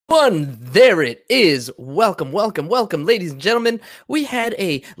There it is. Welcome, ladies and gentlemen. We had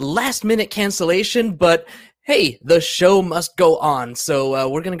a last-minute cancellation, but hey, the show must go on. So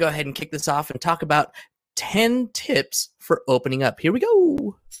we're going to go ahead and kick this off and talk about 10 tips for opening up. Here we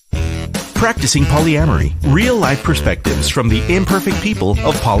go. Practicing Polyamory. Real-life perspectives from the imperfect people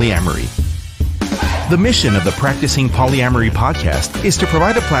of polyamory. The mission of the Practicing Polyamory podcast is to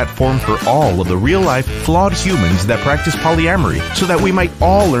provide a platform for all of the real-life, flawed humans that practice polyamory so that we might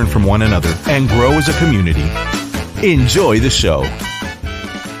all learn from one another and grow as a community. Enjoy the show.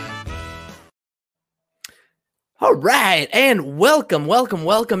 All right, and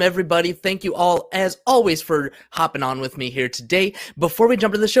welcome, everybody. Thank you all, as always, for hopping on with me here today. Before we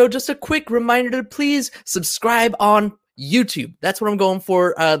jump into the show, just a quick reminder to please subscribe on YouTube. That's what I'm going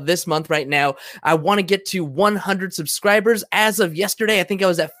for this month right now. I want to get to 100 subscribers. As of yesterday, I think I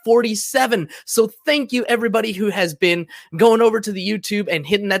was at 47. So thank you, everybody who has been going over to the YouTube and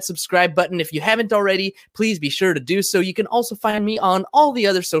hitting that subscribe button. If you haven't already, please be sure to do so. You can also find me on all the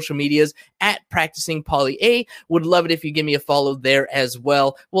other social medias at Practicing Poly A. Would love it if you give me a follow there as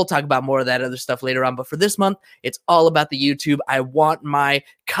well. We'll talk about more of that other stuff later on. But for this month, it's all about the YouTube. I want my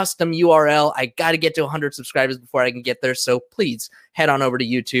custom URL. I got to get to 100 subscribers before I can get there. So please head on over to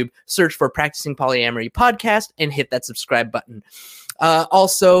YouTube, search for Practicing Polyamory Podcast, and hit that subscribe button.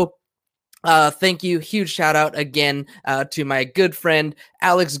 Thank you. Huge shout out again to my good friend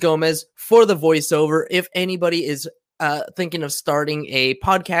Alex Gomez for the voiceover. If anybody is thinking of starting a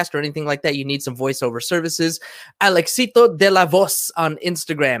podcast or anything like that, you need some voiceover services, Alexito de la Voz on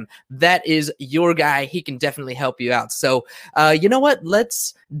Instagram. That is your guy. He can definitely help you out. So, you know what?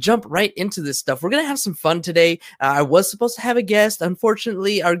 Let's jump right into this stuff. We're going to have some fun today. I was supposed to have a guest.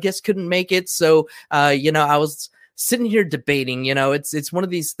 Unfortunately, our guest couldn't make it. So, I was sitting here debating. It's one of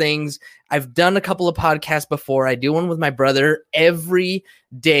these things. I've done a couple of podcasts before. I do one with my brother every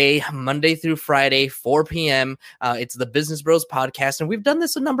day, Monday through Friday, 4 p.m. It's the Business Bros podcast. And we've done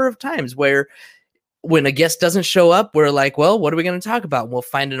this a number of times where when a guest doesn't show up, we're like, well, what are we going to talk about? We'll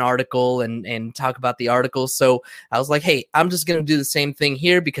find an article and talk about the article. So I was like, hey, I'm just going to do the same thing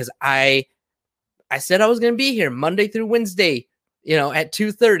here because I said I was going to be here Monday through Wednesday, at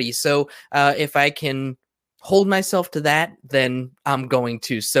 2:30. So if I can hold myself to that, then I'm going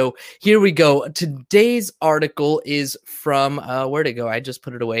to. So here we go. Today's article is from, where'd it go? I just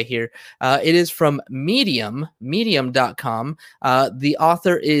put it away here. It is from medium.com. The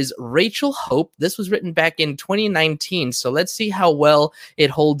author is Rachel Hope. This was written back in 2019. So let's see how well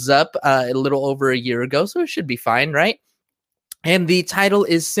it holds up a little over a year ago. So it should be fine, right? And the title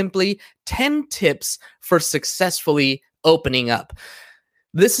is simply 10 Tips for Successfully Opening Up.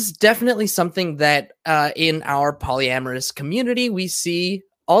 This is definitely something that in our polyamorous community we see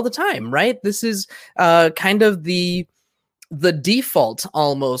all the time, right? This is kind of the default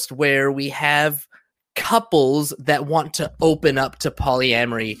almost, where we have couples that want to open up to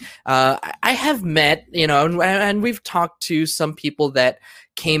polyamory. I have met, and we've talked to some people that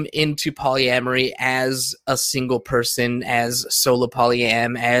came into polyamory as a single person, as solo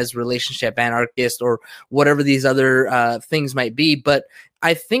polyam, as relationship anarchist, or whatever these other things might be. But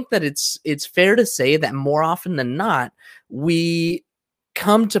I think that it's fair to say that more often than not, we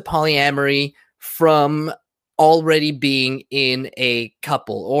come to polyamory from already being in a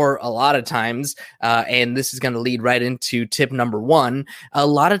couple, or a lot of times, and this is going to lead right into tip number 1, a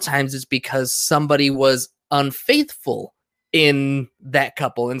lot of times it's because somebody was unfaithful in that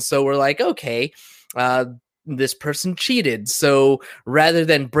couple. And so we're like, okay, this person cheated. So rather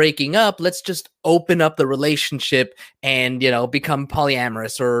than breaking up, let's just open up the relationship and, become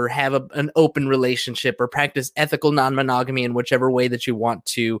polyamorous, or have an open relationship, or practice ethical non-monogamy in whichever way that you want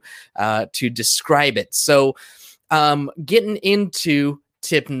to describe it. So getting into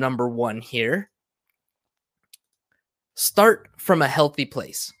tip number 1 here, start from a healthy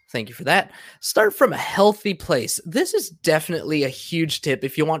place. Thank you for that. Start from a healthy place. This is definitely a huge tip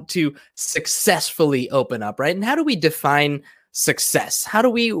if you want to successfully open up, right? And how do we define success? How do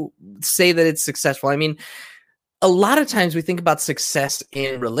we say that it's successful? I mean, a lot of times we think about success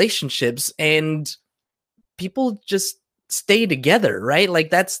in relationships and people just stay together, right? Like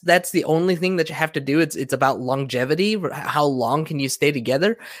that's the only thing that you have to do. It's about longevity. How long can you stay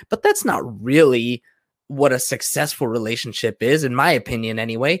together? But that's not really what a successful relationship is, in my opinion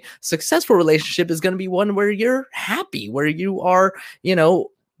anyway. Successful relationship is going to be one where you're happy, where you are,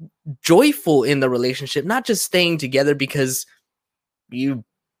 joyful in the relationship, not just staying together because you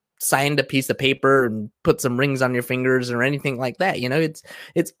signed a piece of paper and put some rings on your fingers or anything like that.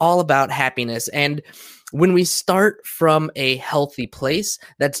 It's all about happiness. And when we start from a healthy place,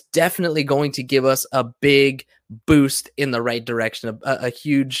 that's definitely going to give us a big boost in the right direction, a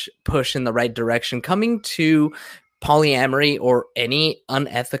huge push in the right direction. Coming to polyamory or any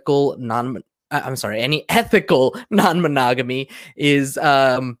ethical non-monogamy is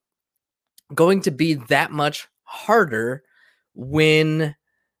going to be that much harder when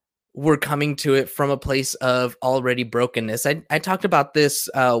we're coming to it from a place of already brokenness. I talked about this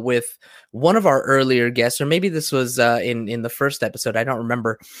with one of our earlier guests, or maybe this was in the first episode. I don't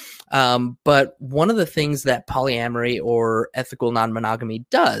remember. But one of the things that polyamory or ethical non-monogamy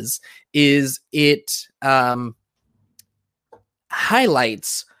does is it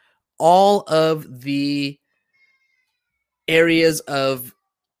highlights all of the areas of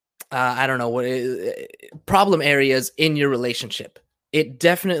problem areas in your relationship. It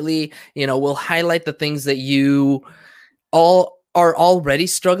definitely, will highlight the things that you all are already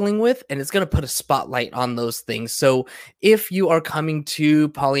struggling with, and it's going to put a spotlight on those things. So if you are coming to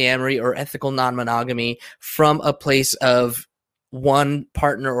polyamory or ethical non-monogamy from a place of one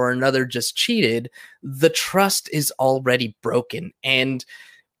partner or another just cheated, the trust is already broken. And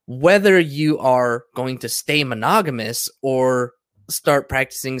whether you are going to stay monogamous or start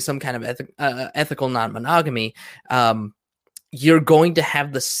practicing some kind of ethical non-monogamy, you're going to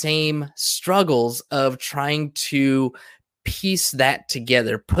have the same struggles of trying to piece that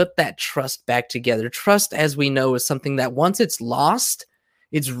together, put that trust back together. Trust, as we know, is something that once it's lost,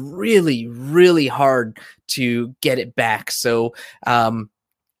 it's really, really hard to get it back. So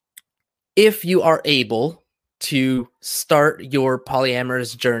if you are able to start your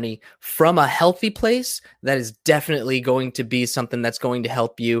polyamorous journey from a healthy place, that is definitely going to be something that's going to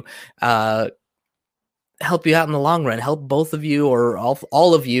help you out in the long run, help both of you or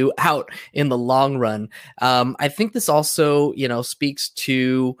all of you out in the long run. I think this also, speaks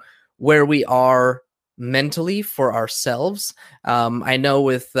to where we are mentally for ourselves. I know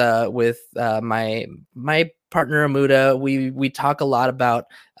with my partner Amuda, we talk a lot about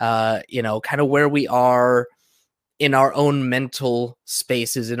kind of where we are in our own mental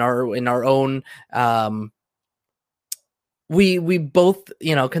spaces, in our own we both,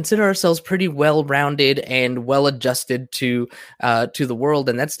 consider ourselves pretty well-rounded and well-adjusted to the world,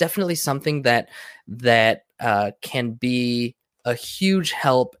 and that's definitely something that can be a huge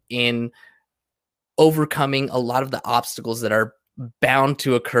help in overcoming a lot of the obstacles that are bound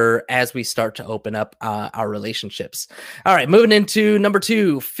to occur as we start to open up our relationships. All right, moving into number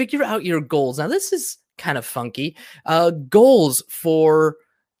 2, figure out your goals. Now, this is kind of funky. Goals for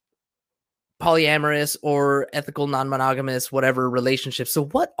polyamorous or ethical non-monogamous, whatever relationship. So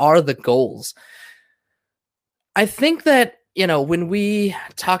what are the goals? I think that, when we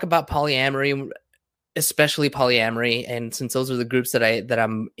talk about polyamory, especially polyamory, and since those are the groups that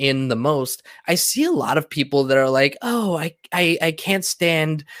I'm in the most, I see a lot of people that are like, oh, I can't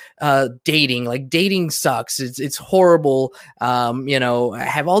stand dating. Like, dating sucks. It's horrible. I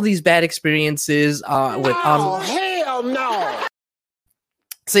have all these bad experiences with hell no.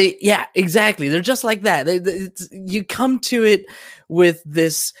 See, yeah, exactly. They're just like that. You come to it with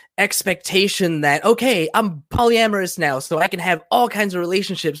this expectation that, okay, I'm polyamorous now, so I can have all kinds of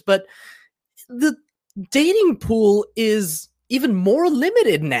relationships. But the dating pool is even more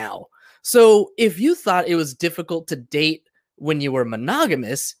limited now. So if you thought it was difficult to date when you were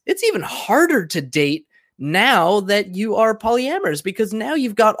monogamous, it's even harder to date now that you are polyamorous, because now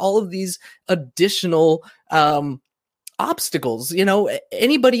you've got all of these additional obstacles.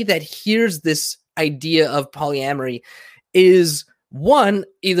 Anybody that hears this idea of polyamory is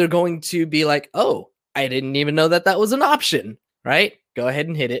either going to be like, oh, I didn't even know that was an option, right? Go ahead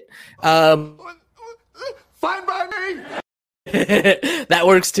and hit it. Fine by me. That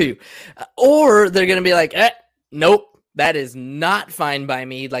works too. Or they're going to be like, nope, that is not fine by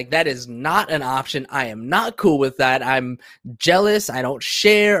me. Like, that is not an option. I am not cool with that. I'm jealous. I don't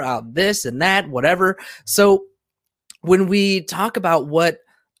share this and that, whatever. So when we talk about what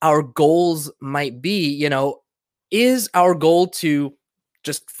our goals might be, is our goal to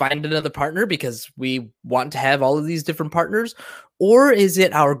just find another partner because we want to have all of these different partners? Or is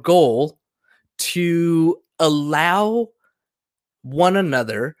it our goal to allow one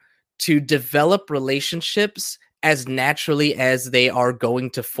another to develop relationships as naturally as they are going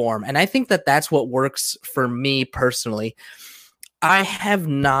to form? And I think that that's what works for me personally. I have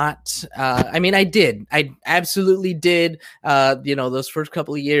not, I absolutely did, those first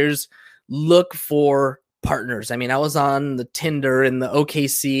couple of years, look for partners. I mean, I was on the Tinder and the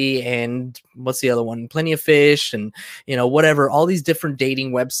OKC and what's the other one? Plenty of Fish and, whatever, all these different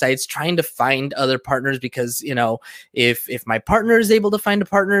dating websites trying to find other partners because, if my partner is able to find a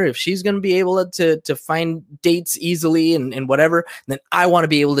partner, if she's going to be able to find dates easily and whatever, then I want to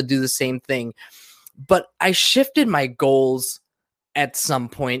be able to do the same thing. But I shifted my goals at some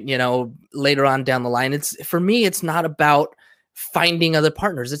point, later on down the line. For me, it's not about finding other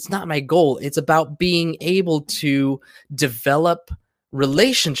partners. It's not my goal. It's about being able to develop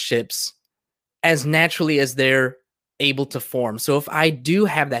relationships as naturally as they're able to form. So if I do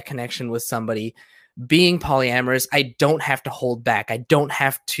have that connection with somebody, being polyamorous, I don't have to hold back. I don't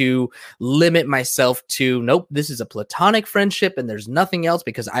have to limit myself to, nope, this is a platonic friendship and there's nothing else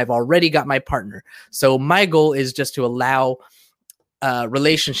because I've already got my partner. So my goal is just to allow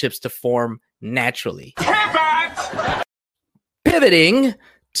relationships to form naturally. Pivoting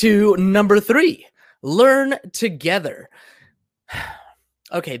to number 3, learn together.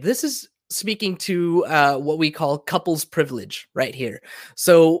 Okay, this is speaking to what we call couples privilege right here.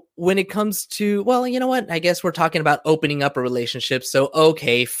 So when it comes to, well, you know what? I guess we're talking about opening up a relationship. So,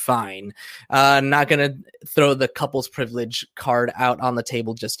 okay, fine. Not going to throw the couples privilege card out on the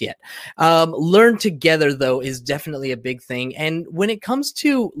table just yet. Learn together, though, is definitely a big thing. And when it comes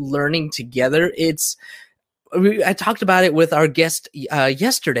to learning together, I talked about it with our guest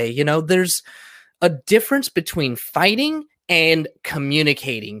yesterday. There's a difference between fighting and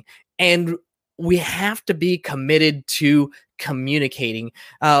communicating, and we have to be committed to communicating.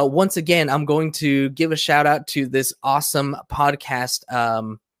 Once again, I'm going to give a shout out to this awesome podcast,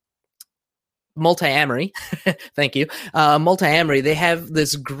 Multiamory. Thank you. Multiamory, they have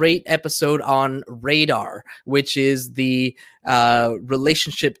this great episode on Radar, which is the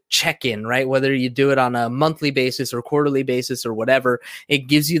relationship check-in, right? Whether you do it on a monthly basis or quarterly basis or whatever, it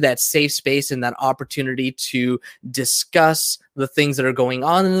gives you that safe space and that opportunity to discuss the things that are going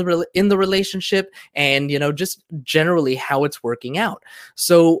on in the relationship and, just generally how it's working out.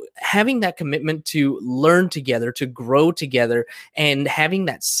 So having that commitment to learn together, to grow together, and having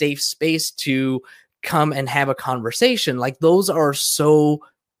that safe space to come and have a conversation, like those are so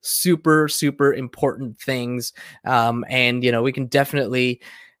super, super important things. And, we can definitely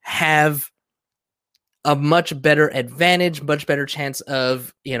have a much better advantage, much better chance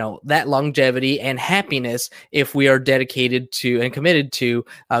of, that longevity and happiness if we are dedicated to and committed to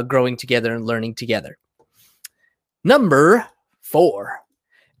growing together and learning together. Number 4,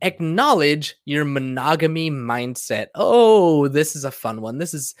 acknowledge your monogamy mindset. Oh, this is a fun one.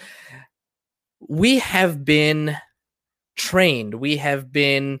 We have been trained. We have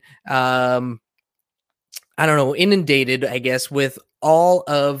been, inundated, I guess, with all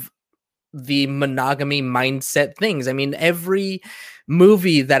of the monogamy mindset things. I mean, every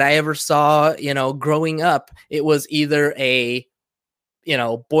movie that I ever saw, growing up, it was either a,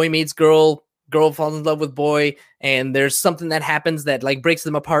 boy meets girl, girl falls in love with boy, and there's something that happens that like breaks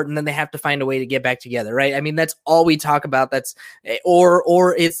them apart, and then they have to find a way to get back together, right? I mean, that's all we talk about. That's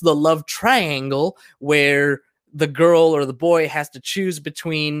or it's the love triangle where the girl or the boy has to choose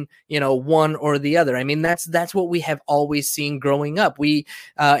between, one or the other. I mean, that's what we have always seen growing up. We,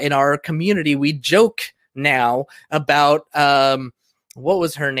 in our community, we joke now about, what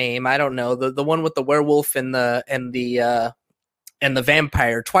was her name? I don't know. The one with the werewolf and the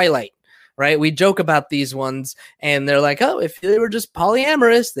vampire, Twilight. Right? We joke about these ones and they're like, oh, if they were just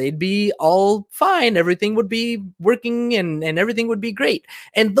polyamorous, they'd be all fine. Everything would be working and everything would be great.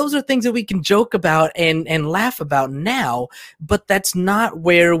 And those are things that we can joke about and laugh about now, but that's not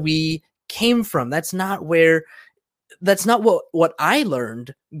where we came from. That's not what I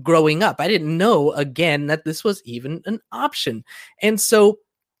learned growing up. I didn't know, again, that this was even an option. And so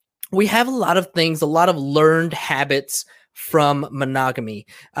we have a lot of things, a lot of learned habits from monogamy.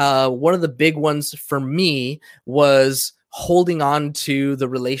 One of the big ones for me was holding on to the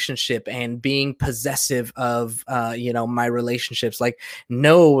relationship and being possessive of, my relationships. Like,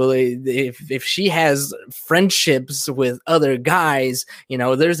 no, if she has friendships with other guys,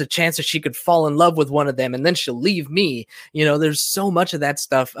 there's a chance that she could fall in love with one of them and then she'll leave me. There's so much of that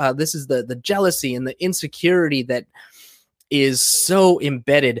stuff. This is the jealousy and the insecurity that is so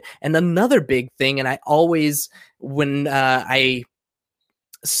embedded. And another big thing, and I always, when I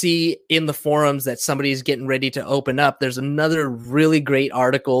see in the forums that somebody's getting ready to open up, there's another really great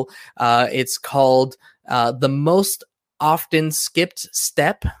article. It's called The Most Often Skipped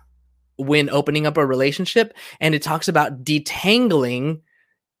Step When Opening Up a Relationship. And it talks about detangling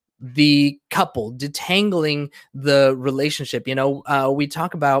the couple, detangling the relationship. We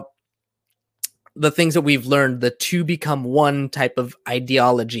talk about the things that we've learned, the two become one type of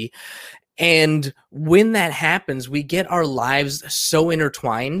ideology. And when that happens, we get our lives so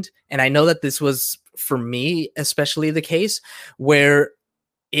intertwined. And I know that this was for me, especially the case where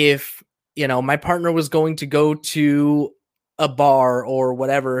if, my partner was going to go to a bar or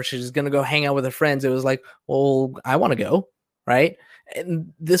whatever, she's going to go hang out with her friends. It was like, well, I want to go. Right.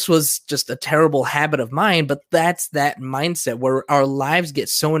 And this was just a terrible habit of mine, but that's that mindset where our lives get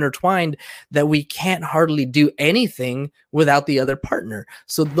so intertwined that we can't hardly do anything without the other partner.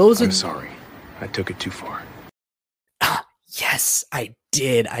 So I'm sorry. I took it too far. Yes, I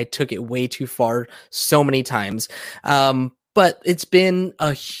did. I took it way too far so many times. But it's been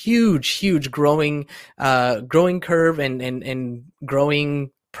a huge growing curve and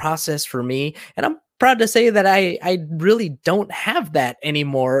growing process for me. And I'm proud to say that I really don't have that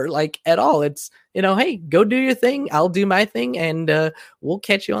anymore, like at all. It's, hey, go do your thing. I'll do my thing, and we'll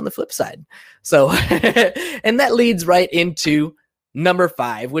catch you on the flip side. So, and that leads right into number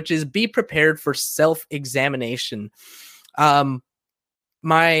 5, which is be prepared for self-examination. Going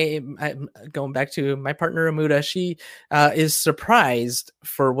back to my partner Amuda, she is surprised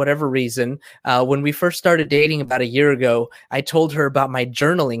for whatever reason. When we first started dating about a year ago, I told her about my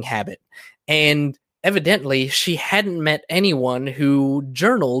journaling habit, and evidently she hadn't met anyone who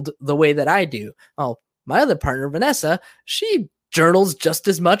journaled the way that I do. Oh, my other partner Vanessa, she journals just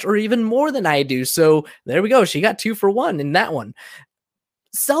as much or even more than I do. So there we go. She got 2 for 1 in that one.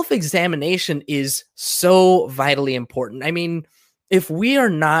 Self-examination is so vitally important. I mean, if we are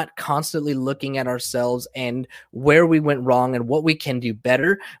not constantly looking at ourselves and where we went wrong and what we can do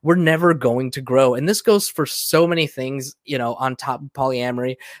better, we're never going to grow. And this goes for so many things, on top of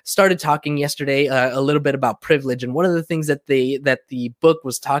polyamory. Started talking yesterday a little bit about privilege. And one of the things that the book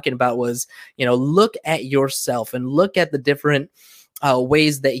was talking about was, look at yourself and look at the different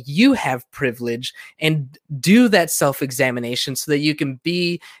ways that you have privilege and do that self-examination so that you can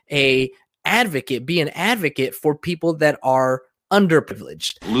be an advocate for people that are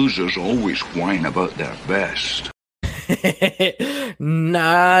underprivileged. Losers always whine about their best.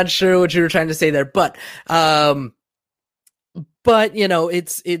 Not sure what you were trying to say there, but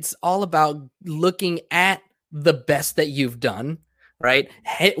it's all about looking at the best that you've done. Right?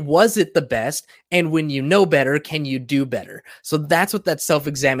 Was it the best? And when you know better, can you do better? So that's what that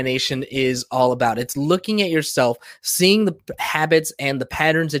self-examination is all about. It's looking at yourself, seeing the habits and the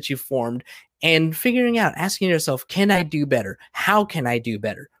patterns that you formed, and figuring out, asking yourself, can I do better? How can I do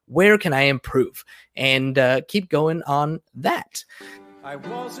better? Where can I improve? And keep going on that. I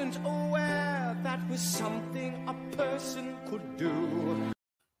wasn't aware that was something a person could do.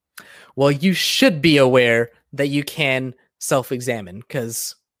 Well, you should be aware that you can self-examine,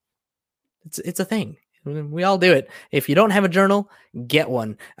 because it's a thing. We all do it. If you don't have a journal, get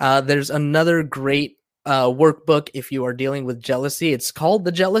one. There's another great workbook if you are dealing with jealousy. It's called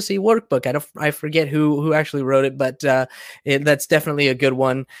the Jealousy Workbook. I forget who actually wrote it, but that's definitely a good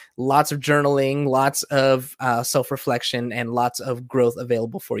one. Lots of journaling, lots of self-reflection, and lots of growth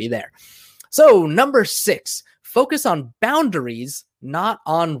available for you there. So number 6, focus on boundaries, not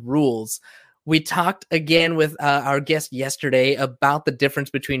on rules. We talked again with our guest yesterday about the difference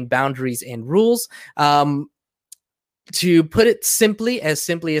between boundaries and rules. To put it simply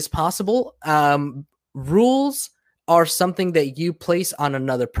as possible, rules are something that you place on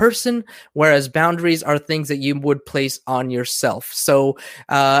another person, whereas boundaries are things that you would place on yourself. So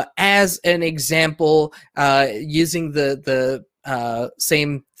as an example, using the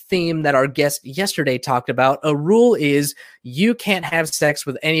same theme that our guest yesterday talked about, a rule is you can't have sex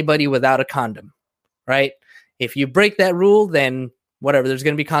with anybody without a condom, right? If you break that rule, then whatever, there's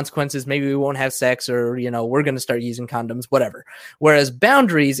going to be consequences. Maybe we won't have sex, or, we're going to start using condoms, whatever. Whereas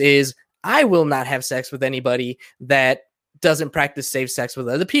boundaries is, I will not have sex with anybody that doesn't practice safe sex with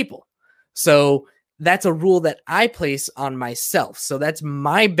other people. So that's a rule that I place on myself. So that's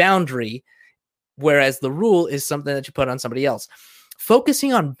my boundary, whereas the rule is something that you put on somebody else.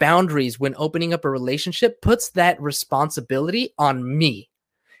 Focusing on boundaries when opening up a relationship puts that responsibility on me,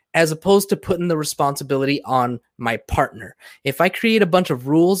 as opposed to putting the responsibility on my partner. If I create a bunch of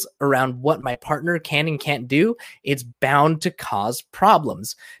rules around what my partner can and can't do, it's bound to cause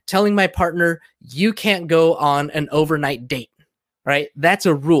problems. Telling my partner, you can't go on an overnight date, right? That's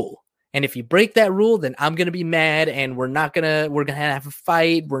a rule. And if you break that rule, then I'm going to be mad, and we're going to have a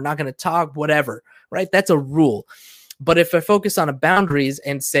fight. We're not going to talk, whatever, right? That's a rule. But if I focus on boundaries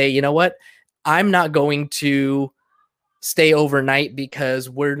and say, you know what, I'm not going to stay overnight because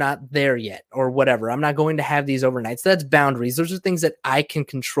we're not there yet or whatever. I'm not going to have these overnights. That's boundaries. Those are things that I can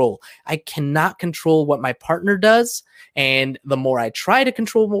control. I cannot control what my partner does. And the more I try to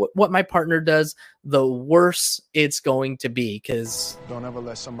control what my partner does, the worse it's going to be, because don't ever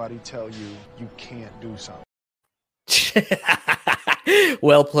let somebody tell you you can't do something.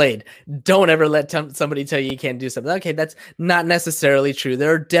 Well played. Don't ever let somebody tell you can't do something. Okay, that's not necessarily true.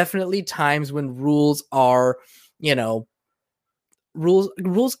 There are definitely times when rules are,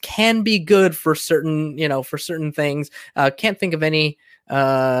 rules can be good for certain, for certain things. Can't think of any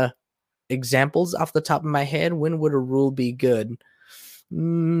examples off the top of my head. When would a rule be good?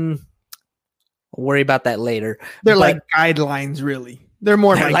 I'll worry about that later. They're like guidelines, really. They're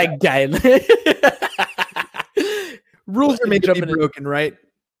more like guidelines. Rules are made to be broken, right?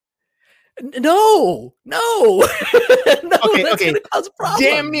 No. Okay.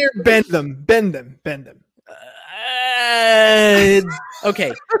 Damn near bend them.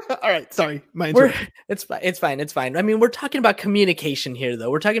 Okay. All right. Sorry. It's fine. I mean, we're talking about communication here,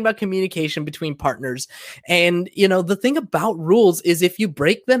 though. We're talking about communication between partners. And, the thing about rules is if you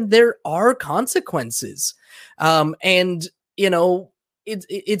break them, there are consequences. And,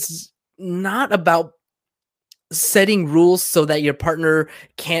 it's not about setting rules so that your partner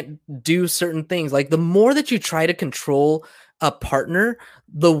can't do certain things. Like, the more that you try to control a partner,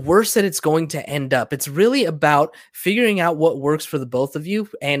 the worse that it's going to end up. It's really about figuring out what works for the both of you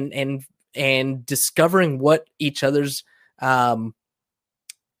and discovering what each other's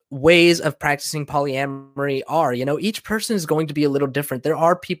ways of practicing polyamory are. Each person is going to be a little different. There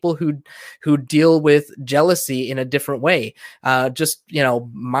are people who deal with jealousy in a different way.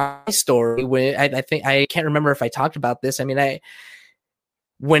 My story, when I think, I can't remember if I talked about this. I mean,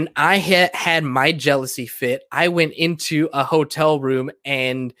 when I had my jealousy fit, I went into a hotel room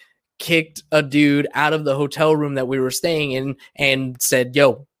and kicked a dude out of the hotel room that we were staying in and said,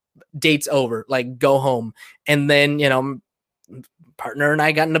 "Yo, date's over. Like, go home." And then, partner and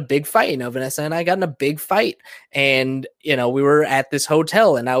I got in a big fight. Vanessa and I got in a big fight. And, we were at this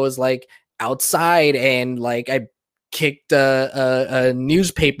hotel and I was like outside and like I kicked a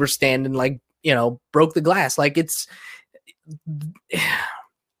newspaper stand and like, broke the glass. Like, it's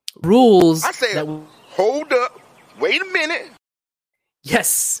rules. I say, hold up, wait a minute.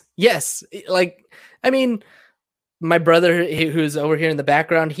 Yes. Like, I mean, my brother who's over here in the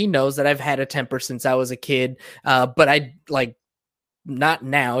background, he knows that I've had a temper since I was a kid. But I like, not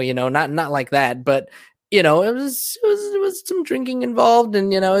now, not like that, but it was some drinking involved,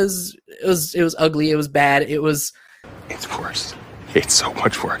 and it was ugly, it was bad, It's worse. It's so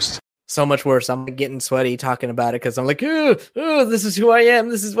much worse. So much worse. I'm getting sweaty talking about it because I'm like, oh, this is who I am.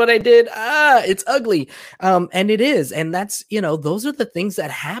 This is what I did. It's ugly. And it is. And that's, those are the things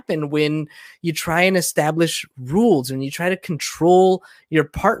that happen when you try and establish rules and you try to control your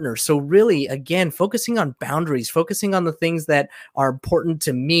partner. So really, again, focusing on boundaries, focusing on the things that are important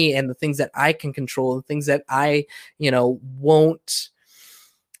to me and the things that I can control, the things that I, won't,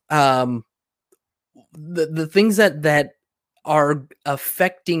 the things that are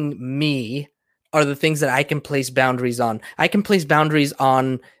affecting me are the things that I can place boundaries on. I can place boundaries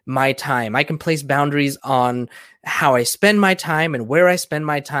on my time. I can place boundaries on how I spend my time and where I spend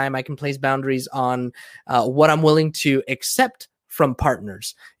my time. I can place boundaries on what I'm willing to accept from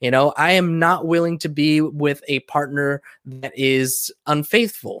partners. I am not willing to be with a partner that is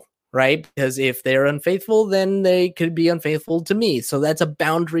unfaithful, right? Because if they're unfaithful, then they could be unfaithful to me. So that's a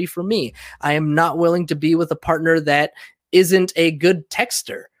boundary for me. I am not willing to be with a partner that isn't a good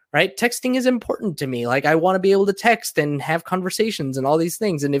texter, right? Texting is important to me. Like, I want to be able to text and have conversations and all these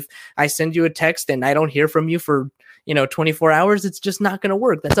things. And if I send you a text and I don't hear from you for, 24 hours, it's just not going to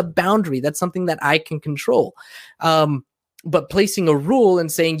work. That's a boundary. That's something that I can control. But placing a rule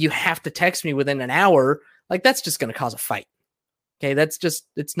and saying you have to text me within an hour, like, that's just going to cause a fight. Okay.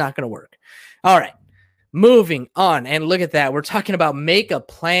 It's not going to work. All right. Moving on. And look at that. We're talking about make a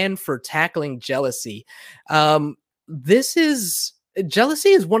plan for tackling jealousy.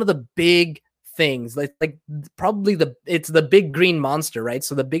 Jealousy is one of the big things, like probably it's the big green monster, right?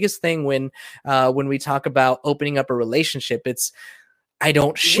 So the biggest thing when we talk about opening up a relationship, it's I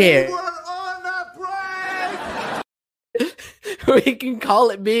don't share. We can call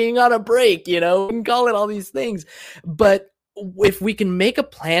it being on a break, we can call it all these things, but if we can make a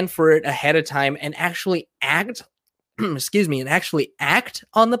plan for it ahead of time and actually act, on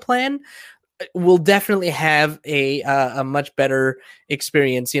the plan, we'll definitely have a much better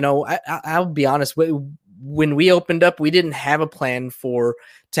experience. I'll be honest, when we opened up, we didn't have a plan for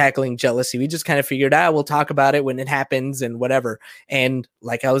tackling jealousy. We just kind of figured out we'll talk about it when it happens and whatever. And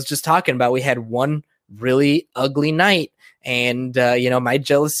like I was just talking about, we had one really ugly night. And, my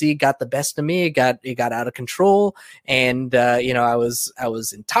jealousy got the best of me. It got out of control. And, I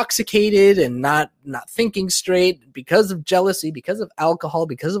was intoxicated and not thinking straight because of jealousy, because of alcohol,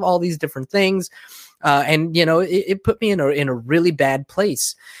 because of all these different things. It put me in a really bad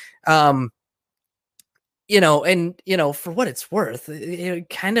place. For what it's worth, it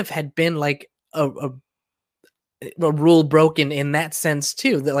kind of had been like a rule broken in that sense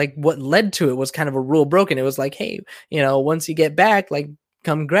too, that like what led to it was kind of a rule broken. It was like, hey, once you get back, like,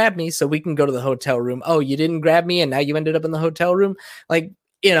 come grab me so we can go to the hotel room. Oh, you didn't grab me and now you ended up in the hotel room. Like,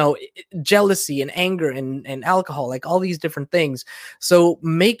 jealousy and anger and alcohol, like all these different things. So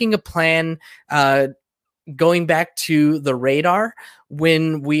making a plan, going back to the radar,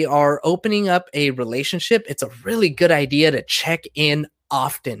 when we are opening up a relationship, it's a really good idea to check in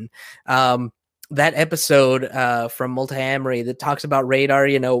often. That episode from Multiamory that talks about radar,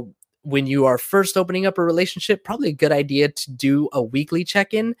 when you are first opening up a relationship, probably a good idea to do a weekly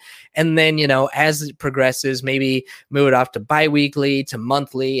check-in. And then, as it progresses, maybe move it off to bi-weekly, to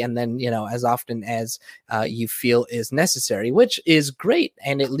monthly, and then, as often as you feel is necessary, which is great.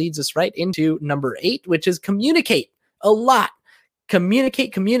 And it leads us right into number 8, which is communicate a lot.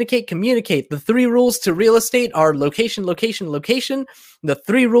 Communicate. The 3 rules to real estate are location. The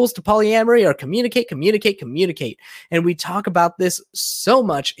 3 rules to polyamory are communicate. And we talk about this so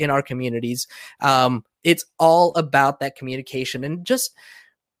much in our communities. It's all about that communication, and just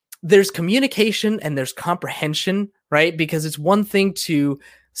there's communication and there's comprehension, right? Because it's one thing to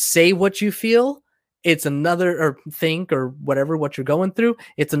say what you feel. It's another, or think, or whatever, what you're going through.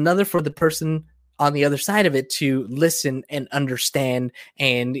 It's another for the person on the other side of it to listen and understand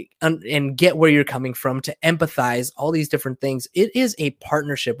and get where you're coming from, to empathize, all these different things. It is a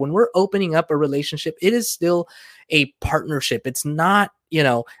partnership. When we're opening up a relationship, it is still a partnership. It's not,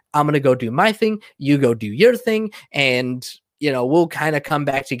 I'm going to go do my thing, you go do your thing, and, we'll kind of come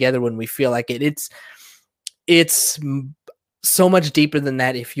back together when we feel like it. It's so much deeper than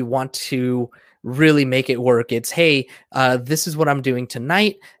that. If you want to really make it work, it's, hey, this is what I'm doing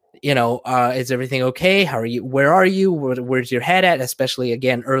tonight. Is everything okay? How are you? Where are you? Where's your head at? Especially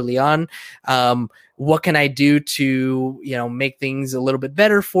again, early on. What can I do to, make things a little bit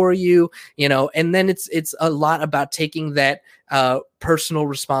better for you? And then it's a lot about taking that personal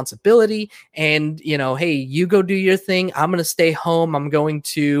responsibility and, hey, you go do your thing. I'm going to stay home. I'm going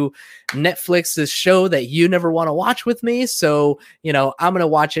to Netflix this show that you never want to watch with me. So, I'm going to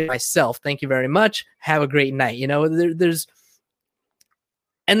watch it myself. Thank you very much. Have a great night. There's,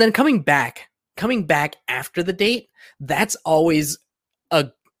 and then coming back after the date, that's always a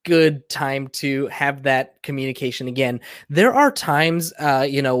good time to have that communication again. There are times,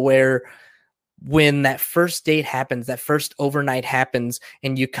 where when that first date happens, that first overnight happens,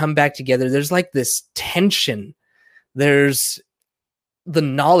 and you come back together, there's like this tension. There's the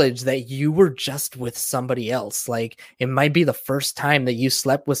knowledge that you were just with somebody else. Like, it might be the first time that you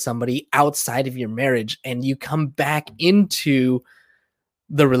slept with somebody outside of your marriage, and you come back into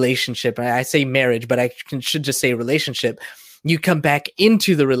the relationship. I say marriage, but I should just say relationship. You come back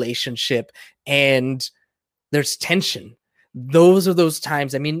into the relationship and there's tension. Those are those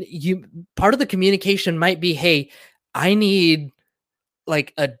times. I mean, part of the communication might be, hey, I need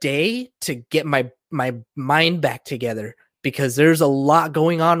like a day to get my mind back together, because there's a lot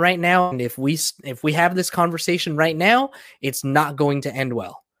going on right now. And if we have this conversation right now, it's not going to end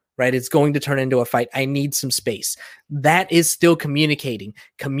well. Right? It's going to turn into a fight. I need some space. That is still communicating.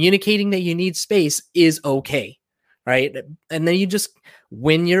 Communicating that you need space is okay. Right? And then you just,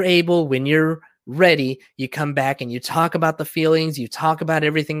 when you're able, when you're ready, you come back and you talk about the feelings, you talk about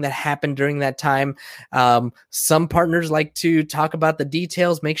everything that happened during that time. Some partners like to talk about the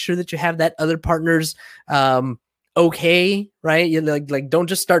details. Make sure that you have that other partner's okay, right? You like don't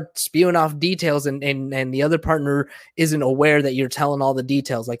just start spewing off details and the other partner isn't aware that you're telling all the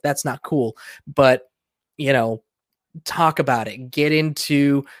details. Like, that's not cool. But talk about it, get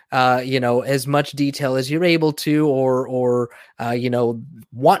into as much detail as you're able to, or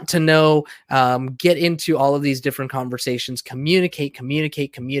want to know, get into all of these different conversations. Communicate.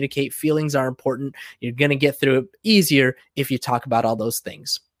 Feelings are important. You're going to get through it easier if you talk about all those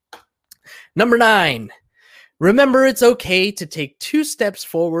things. Number 9, remember, it's okay to take 2 steps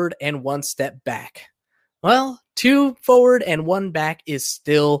forward and 1 step back. Well, 2 forward and 1 back is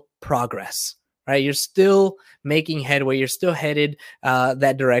still progress, right? You're still making headway. You're still headed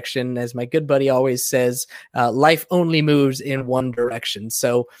that direction. As my good buddy always says, life only moves in one direction.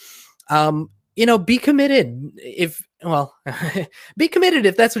 So, be committed be committed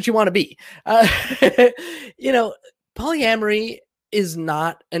if that's what you want to be. Polyamory is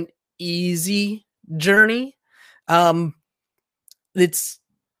not an easy journey. There's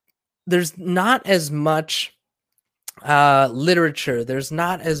not as much literature. There's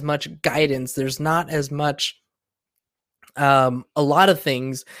not as much guidance. There's not as much a lot of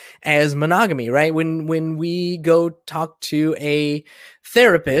things as monogamy, right? When we go talk to a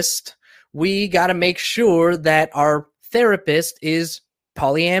therapist, we got to make sure that our therapist is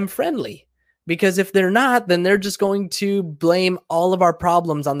polyam friendly, because if they're not, then they're just going to blame all of our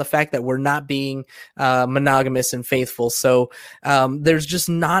problems on the fact that we're not being monogamous and faithful. So there's just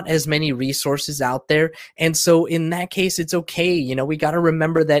not as many resources out there. And so in that case, it's okay. You know, we got to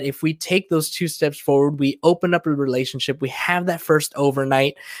remember that if we take those 2 steps forward, we open up a relationship, we have that first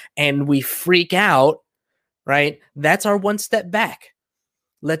overnight, and we freak out, right? That's our 1 step back.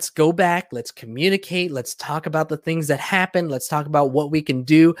 Let's go back. Let's communicate. Let's talk about the things that happen. Let's talk about what we can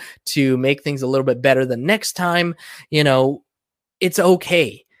do to make things a little bit better the next time. You know, it's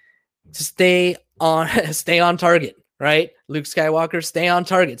okay to stay on target, right? Luke Skywalker, stay on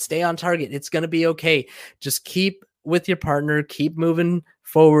target. It's going to be okay. Just keep with your partner, keep moving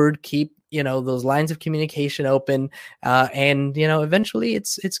forward, keep, you know, those lines of communication open. And, you know, eventually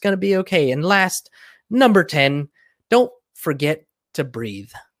it's going to be okay. And last, number 10, don't forget to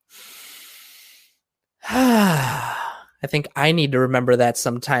breathe. I think I need to remember that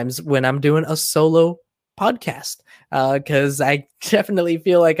sometimes when I'm doing a solo podcast, because I definitely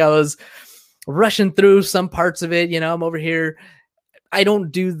feel like I was rushing through some parts of it. You know, I'm over here. I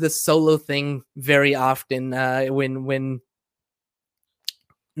don't do the solo thing very often when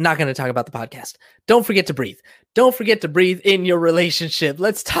not going to talk about the podcast. Don't forget to breathe. Don't forget to breathe in your relationship.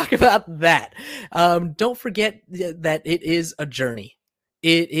 Let's talk about that. Don't forget that it is a journey.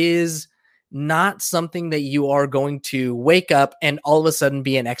 It is not something that you are going to wake up and all of a sudden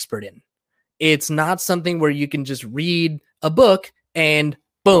be an expert in. It's not something where you can just read a book and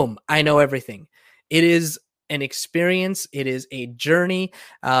boom, I know everything. It is an experience. It is a journey.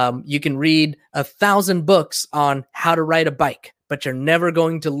 You can read 1,000 books on how to ride a bike, but you're never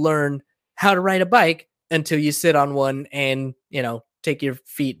going to learn how to ride a bike until you sit on one and, you know, take your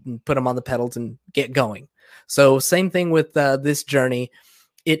feet and put them on the pedals and get going. So same thing with this journey.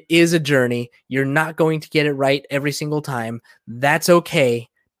 It is a journey. You're not going to get it right every single time. That's okay.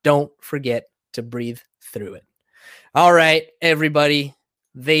 Don't forget to breathe through it. All right, everybody,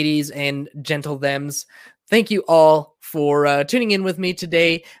 ladies and gentle thems, thank you all for tuning in with me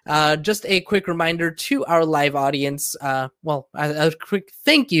today. Just a quick reminder to our live audience. A quick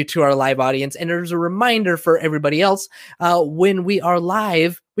thank you to our live audience. And there's a reminder for everybody else. When we are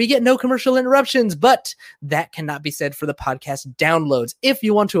live, we get no commercial interruptions, but that cannot be said for the podcast downloads. If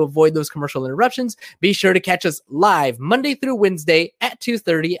you want to avoid those commercial interruptions, be sure to catch us live Monday through Wednesday at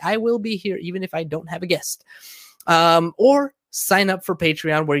 2:30. I will be here even if I don't have a guest. Or sign up for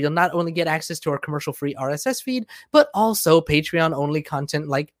Patreon, where you'll not only get access to our commercial-free RSS feed, but also Patreon-only content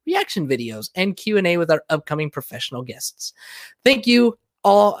like reaction videos and Q&A with our upcoming professional guests. Thank you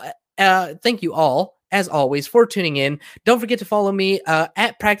all. As always, for tuning in. Don't forget to follow me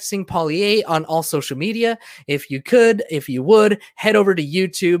at Practicing Poly on all social media. If you would, head over to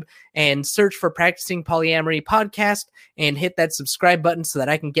YouTube and search for Practicing Polyamory Podcast and hit that subscribe button so that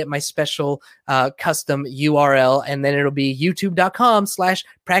I can get my special custom URL. And then it'll be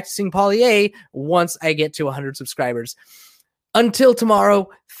youtube.com/practicingpoly once I get to 100 subscribers. Until tomorrow,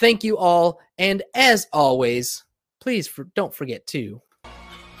 thank you all. And as always, please don't forget to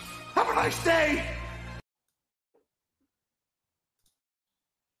Have a nice day!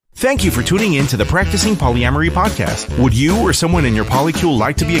 Thank you for tuning in to the Practicing Polyamory Podcast. Would you or someone in your polycule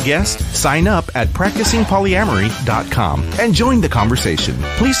like to be a guest? Sign up at practicingpolyamory.com and join the conversation.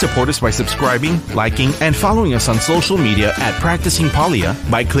 Please support us by subscribing, liking, and following us on social media at Practicing Polya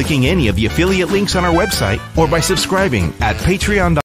by clicking any of the affiliate links on our website or by subscribing at patreon.com.